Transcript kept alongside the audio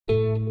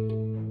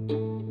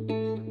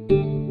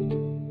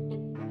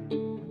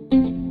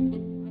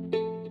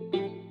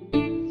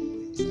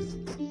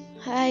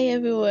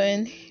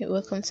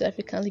welcome to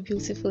Africanly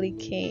Beautifully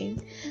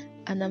King.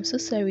 And I'm so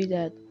sorry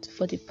that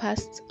for the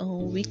past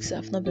weeks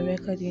I've not been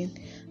recording.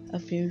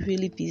 I've been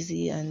really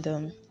busy,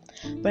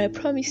 but I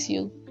promise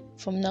you,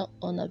 from now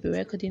on I'll be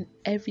recording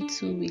every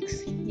 2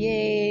 weeks.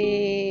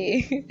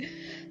 Yay!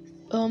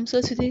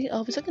 So today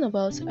I'll be talking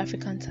about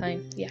African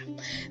time. Yeah,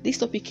 this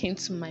topic came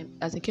to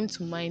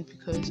mind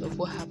because of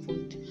what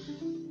happened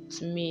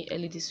to me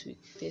early this week.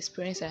 The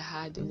experience I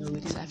had,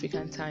 with this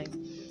African time.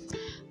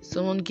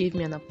 Someone gave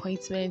me an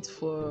appointment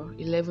for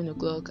 11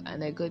 o'clock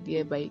and I got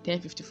there by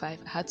 10:55. I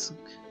had to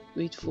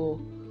wait for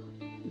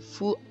a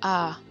full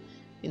hour,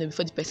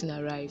 before the person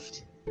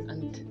arrived.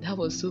 And that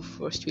was so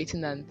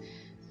frustrating and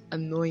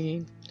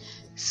annoying.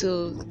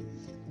 So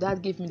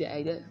that gave me the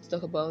idea to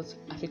talk about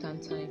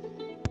African time.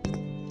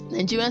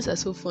 Nigerians are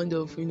so fond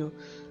of,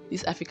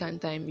 this African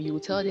time. You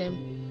tell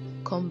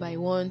them, come by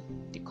 1,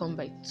 they come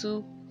by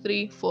 2,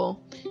 3, 4.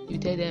 You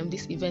tell them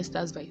this event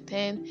starts by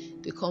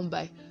 10, they come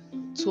by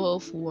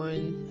 12,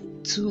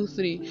 1, 2,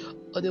 3,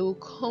 or they will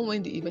come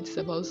when the event is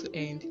about to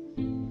end.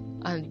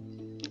 And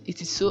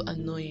it is so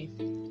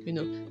annoying.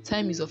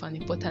 Time is of an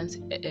important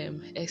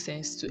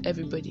essence to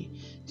everybody,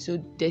 so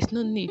there's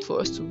no need for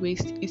us to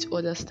waste each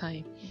other's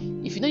time.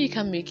 If you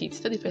can't make it,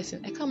 tell the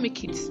person, I can't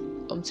make it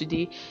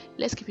today,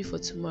 let's keep it for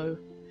tomorrow.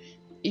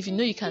 If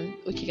you can,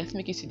 okay, you can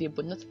make it today,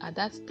 but not at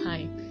that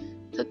time.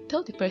 So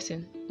tell the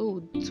person,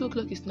 2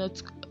 o'clock is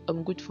not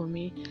good for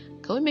me,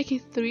 can we make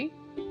it 3?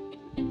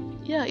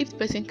 Yeah, if the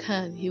person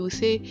can, he will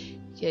say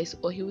yes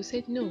or he will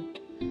say no.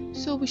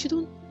 So we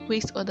shouldn't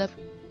waste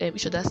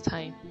each other's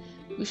time.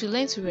 We should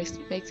learn to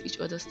respect each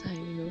other's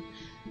time.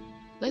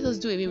 Let us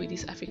do away with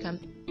this African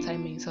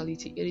time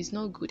mentality. It is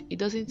not good. It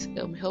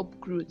doesn't help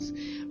growth,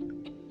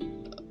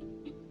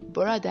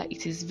 but rather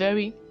it is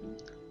very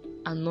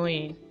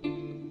annoying.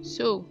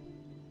 So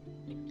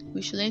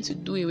we should learn to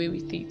do away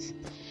with it.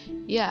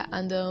 Yeah,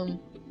 and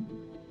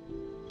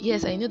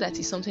yes, I know that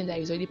is something that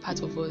is already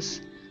part of us.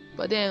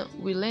 But then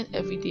we learn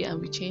every day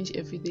and we change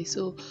every day,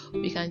 so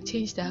we can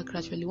change that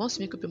gradually. Once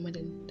you make up your mind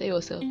and tell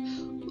yourself,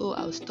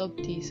 I'll stop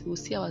this, we'll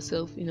see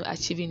ourselves,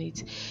 achieving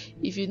it.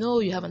 If you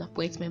have an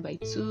appointment by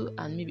 2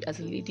 and maybe as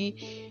a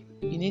lady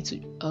you need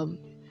to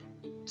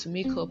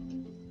make up,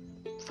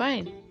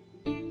 fine,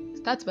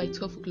 start by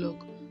 12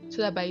 o'clock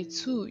so that by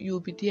 2 you'll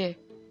be there.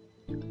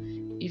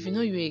 If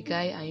you're a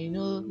guy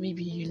and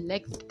maybe you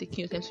like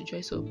taking your time to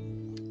dress up,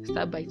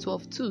 start by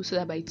 12 too, so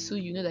that by 2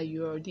 you know that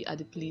you're already at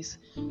the place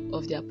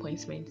of the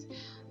appointment.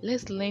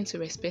 Let's learn to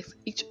respect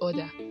each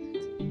other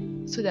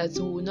so that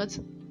we will not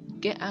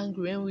get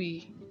angry when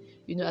we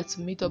have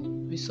to meet up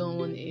with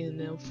someone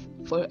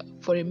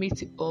for a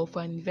meeting or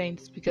for an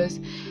event. Because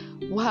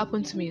what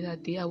happened to me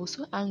that day, I was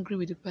so angry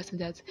with the person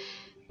that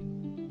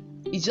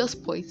it just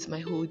spoiled my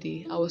whole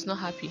day. I was not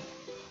happy.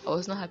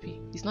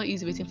 It's not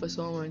easy waiting for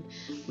someone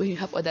when you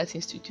have other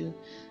things to do.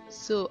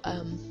 So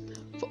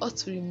for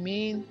us to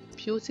remain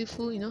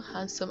beautiful,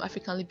 handsome,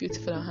 Africanly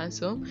beautiful and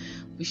handsome,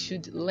 we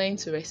should learn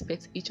to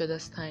respect each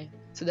other's time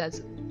so that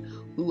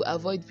we will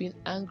avoid being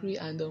angry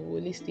and we'll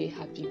only stay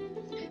happy.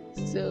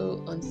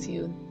 So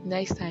until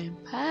next time,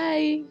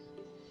 bye.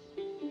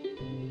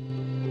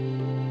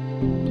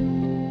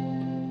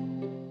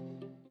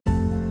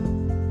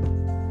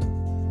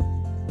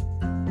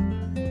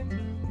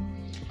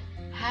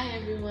 Hi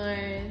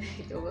everyone,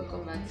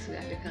 welcome back to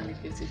Africanly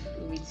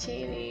Beautiful with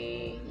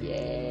Chini.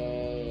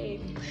 Yay!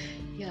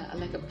 Yeah,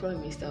 like I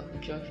promised, I'll be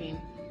dropping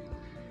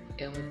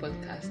a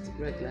podcast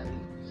regularly.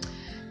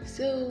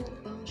 So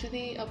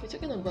today I'll be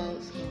talking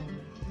about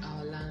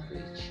our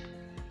language.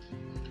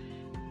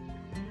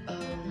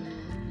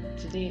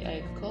 Today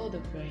I called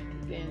a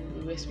friend, then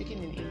we were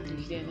speaking in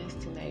English. Then next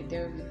thing I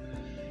delved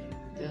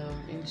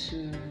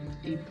into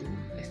Igbo.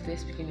 I started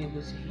speaking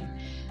Igbo to him,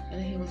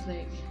 and he was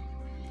like,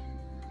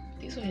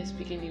 this one is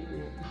speaking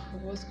Igbo,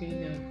 what's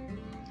going on?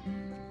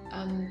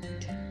 And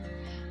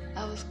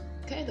I was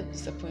kind of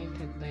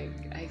disappointed.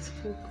 Like, I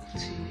spoke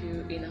to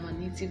you in our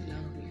native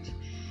language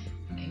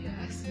and you're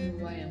asking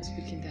me why I'm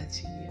speaking that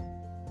to you.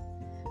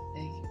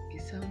 Like,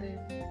 it sounded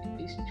a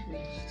bit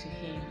strange to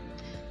him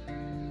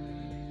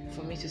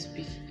for me to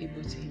speak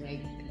Igbo to him,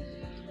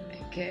 I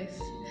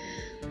guess.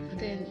 And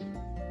then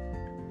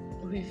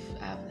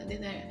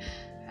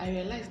I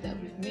realized that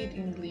we've made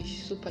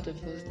English so part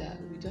of us that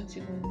we don't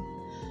even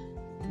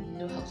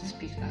know how to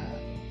speak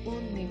our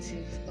own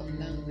native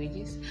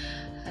languages,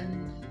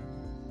 and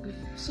we've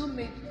so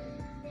made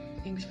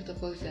English part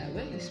of us that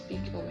when you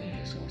speak or when you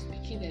hear someone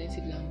speaking their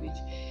native language,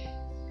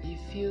 you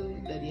feel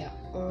that they are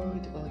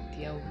odd or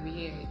they are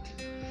weird,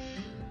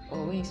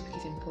 or when you speak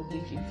it in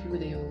public you feel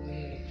they are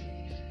weird.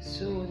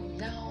 So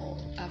now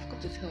I've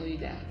got to tell you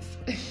that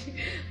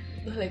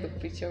not like a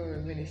preacher or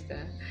a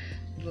minister,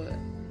 but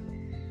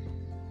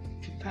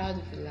be proud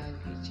of your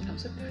language. I'm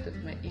so proud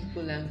of my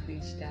Igbo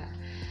language that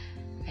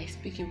I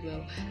speak it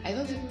well. I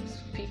don't even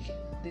speak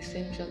the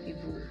central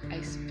Igbo.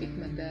 I speak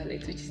my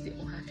dialect, which is the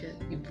Ohafian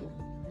Igbo.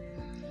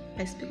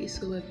 I speak it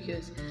so well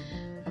because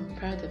I'm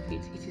proud of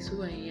it. It is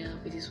who I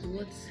am. It is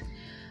what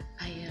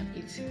I am.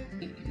 It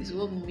is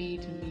what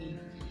made me.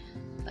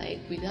 Like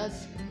without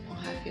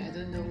unhappy, I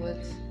don't know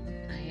what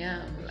I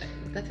am.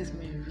 Like that is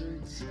my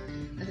roots,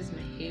 that is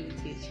my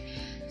heritage.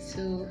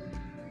 So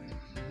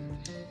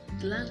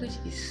the language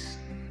is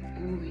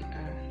who we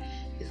are.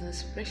 It's an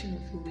expression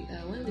of who we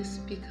are. When we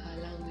speak our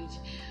language,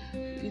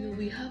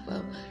 we have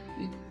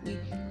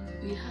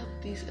we have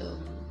this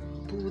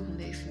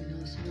boldness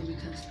in us. We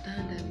can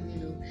stand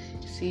and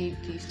say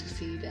this to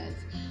say that.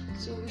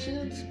 So we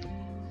shouldn't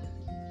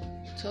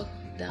talk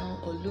down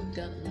or look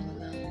down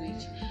on our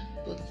language,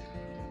 but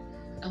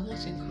I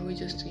want to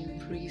encourage us to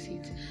embrace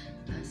it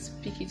and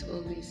speak it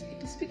always.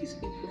 If you speak it to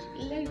people,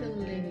 let them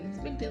learn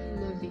it, make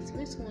them love it.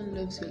 When someone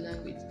loves your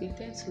language, they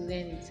tend to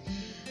learn it.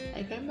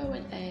 I remember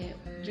when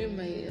during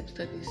my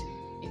studies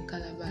in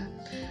Calabar,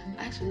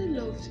 I actually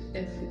loved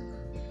Efik,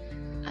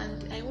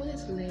 and I wanted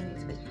to learn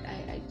it.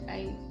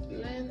 I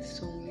learned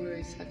some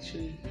words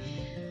actually,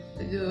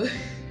 though.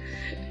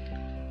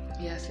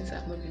 Yeah, since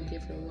I've not been there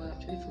for a while, I've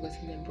actually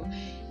forgotten them, but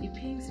it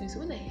pains me. So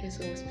when I hear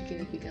someone speaking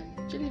Arabic, I'm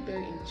actually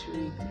very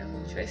intrigued. I'm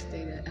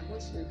interested. I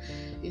want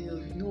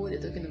to, know what they're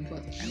talking about.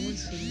 I want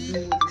to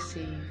know what they're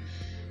saying.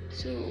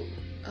 So,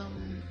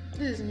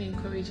 this is me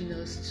encouraging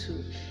us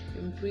to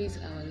embrace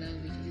our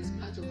language. It is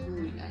part of who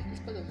we are. It's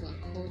part of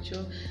our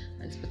culture,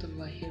 and it's part of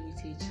our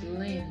heritage.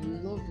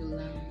 Learn, love your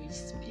language,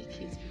 speak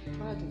it, be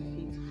proud of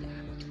it.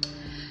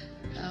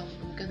 Yeah.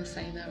 I'm gonna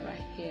sign out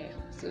right here.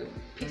 So,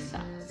 peace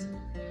out.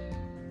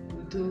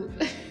 Do